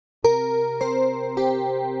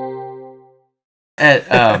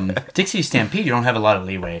at Dixie Stampede, you don't have a lot of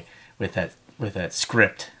leeway with that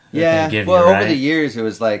script. Yeah, give well, you, right? over the years, it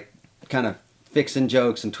was like kind of fixing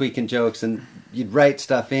jokes and tweaking jokes, and you'd write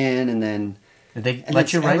stuff in, and then... Did they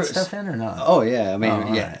let you write stuff in or not? Oh, yeah. I mean,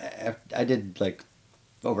 right. I did like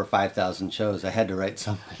over 5,000 shows. I had to write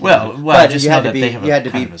something. Well, but I just know that they have you had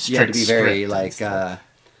to be very like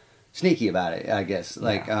sneaky about it, I guess.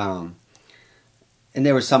 Like, and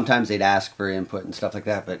there was sometimes they'd ask for input and stuff like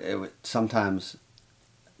that, but sometimes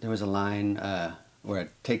there was a line where I'd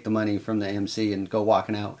take the money from the MC and go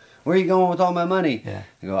walking out. Where are you going with all my money? Yeah.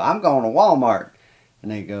 I go, I'm going to Walmart.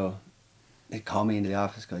 And they call me into the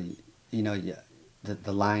office, go,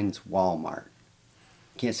 the line's Walmart.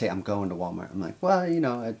 You can't say I'm going to Walmart. I'm like, well,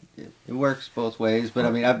 it works both ways. But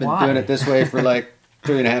I mean, I've been doing it this way for like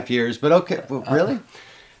 3.5 years. But okay, well, really?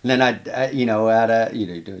 And then I'd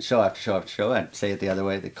do show after show after show. I'd say it the other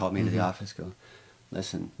way. They'd call me into the office, go,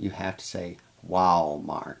 listen, you have to say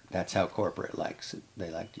Walmart. That's how corporate likes it.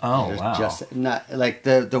 They like to. Oh, wow. Just not like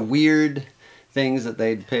the weird things that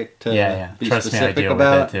they'd pick to be Trust specific me, I deal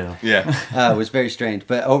about. with that too. Yeah. It was very strange.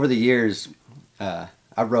 But over the years,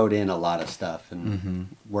 I wrote in a lot of stuff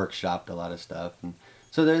and workshopped a lot of stuff. And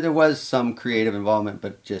so there was some creative involvement,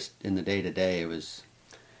 but just in the day-to-day, it was...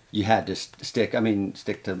 You had to stick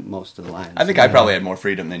to most of the lines. I think I probably had more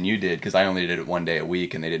freedom than you did, because I only did it one day a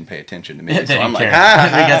week, and they didn't pay attention to me. So I'm like, we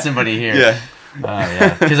got somebody here. Yeah.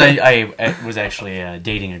 Yeah, because I was actually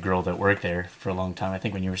dating a girl that worked there for a long time. I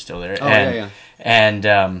think when you were still there. Oh, and, yeah.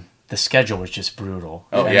 And the schedule was just brutal.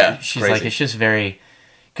 Oh, and yeah. She's Crazy. like, it's just very...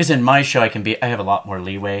 Because in my show, I have a lot more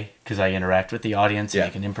leeway because I interact with the audience and I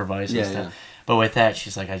can improvise and stuff. Yeah. But with that,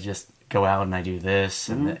 she's like, I just go out and I do this,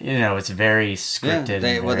 and it's very scripted.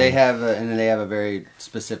 Yeah, they have a very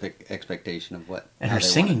specific expectation of what. And her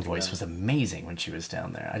singing voice was amazing when she was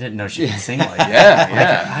down there. I didn't know she could sing like that.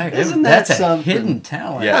 Yeah. Isn't that's that a hidden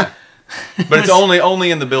talent. Yeah. But it's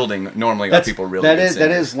only in the building. Normally, are people really good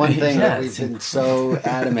that is one thing that we've been so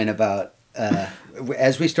adamant about.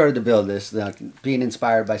 As we started to build this, being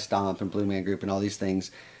inspired by Stomp and Blue Man Group and all these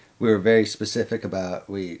things, we were very specific about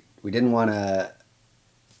we didn't want to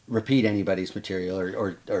repeat anybody's material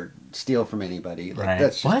or steal from anybody. Like, right.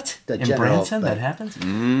 That's what? The in general, Branson that happens?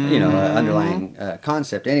 Underlying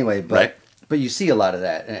concept. Anyway, but you see a lot of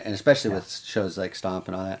that, and especially with shows like Stomp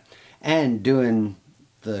and all that, and doing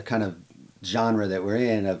the kind of genre that we're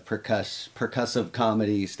in of percussive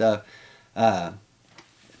comedy stuff. It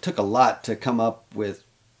took a lot to come up with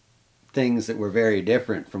things that were very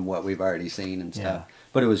different from what we've already seen and stuff. Yeah.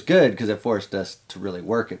 But it was good because it forced us to really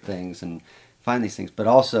work at things and find these things. But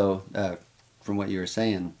also, from what you were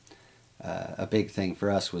saying, a big thing for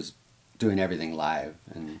us was doing everything live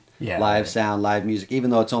and live sound, live music. Even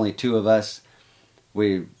though it's only two of us,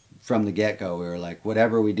 from the get-go, we were like,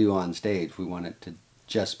 whatever we do on stage, we want it to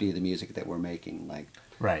just be the music that we're making. Like,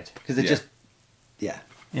 right. Because it just, Yeah,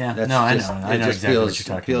 I know exactly what you're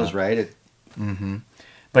talking about. It feels right.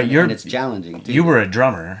 But and it's challenging too. You were a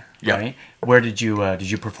drummer, right? Where did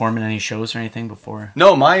you perform in any shows or anything before?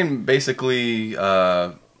 No, mine basically.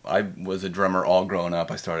 I was a drummer all growing up.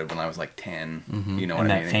 I started when I was like 10. Mm-hmm. You know what I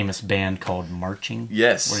mean? And that famous band called Marching.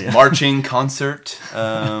 Yes, Marching concert.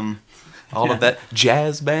 All of that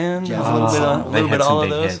jazz band. They had all some of big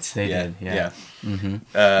those. hits. They did. Yeah. Mm-hmm.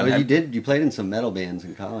 Well, you played in some metal bands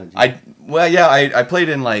in college. I played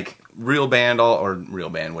in like real band all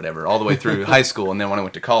the way through high school, and then when I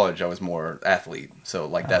went to college, I was more athlete. So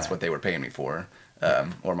like that's what they were paying me for,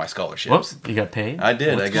 or my scholarships. Whoops, you got paid? I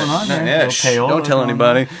did. What's I got. Going on Yeah, don't tell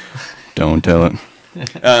anybody. Don't tell it.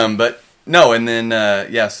 But no, and then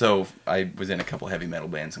so I was in a couple heavy metal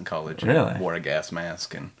bands in college. Really? And wore a gas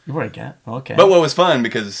mask and. You wore a gas? Okay. But what was fun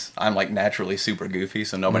because I'm like naturally super goofy,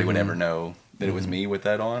 so nobody would ever know that it was me with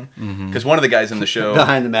that on. Because one of the guys in the show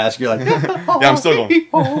behind the mask, you're like, yeah, I'm still going.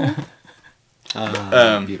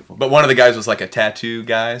 Beautiful. But one of the guys was like a tattoo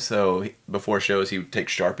guy, so before shows he would take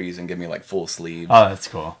Sharpies and give me like full sleeves. Oh, that's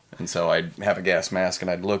cool. And so I'd have a gas mask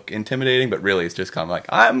and I'd look intimidating, but really it's just kind of like,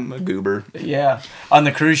 I'm a goober. Yeah. On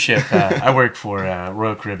the cruise ship, I work for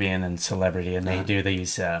Royal Caribbean and Celebrity, and they do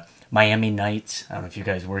these Miami nights. I don't know if you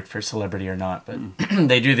guys work for Celebrity or not, but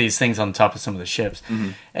they do these things on top of some of the ships.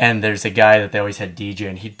 Mm-hmm. And there's a guy that they always had DJ,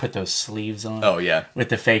 and he'd put those sleeves on. Oh, yeah. With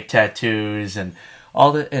the fake tattoos and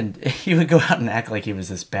and he would go out and act like he was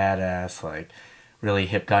this badass, like really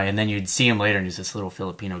hip guy, and then you'd see him later and he's this little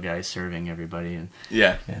Filipino guy serving everybody, and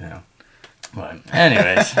But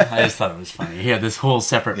anyways, I just thought it was funny. He had this whole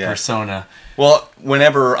separate persona. Well,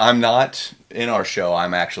 whenever I'm not in our show,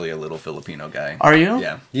 I'm actually a little Filipino guy. Are you?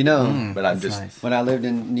 Yeah. You know, but I'm just nice. When I lived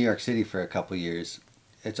in New York City for a couple years,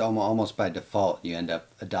 it's almost by default you end up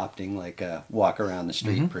adopting like a walk around the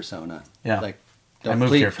street persona. Yeah. Like,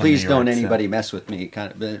 please don't anybody mess with me.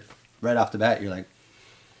 Kind of, but right off the bat, you're like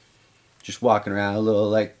just walking around a little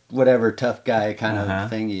like whatever tough guy kind of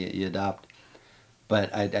thing you adopt.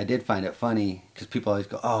 But I did find it funny because people always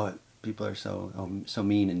go, "Oh, people are so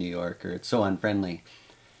mean in New York," or "It's so unfriendly."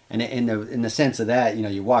 And in the sense of that, you know,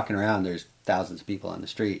 you're walking around, there's thousands of people on the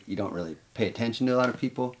street. You don't really pay attention to a lot of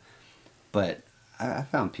people, but I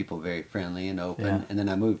found people very friendly and open. Yeah. And then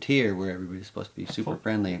I moved here where everybody's supposed to be super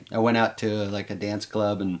friendly. I went out to like a dance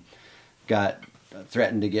club and got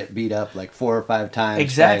threatened to get beat up like 4 or 5 times.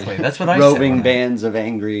 Exactly, that's what I said. Roving bands of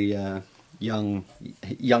angry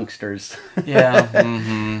youngsters.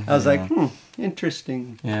 Yeah. I was like,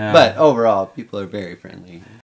 interesting. Yeah. But overall, people are very friendly.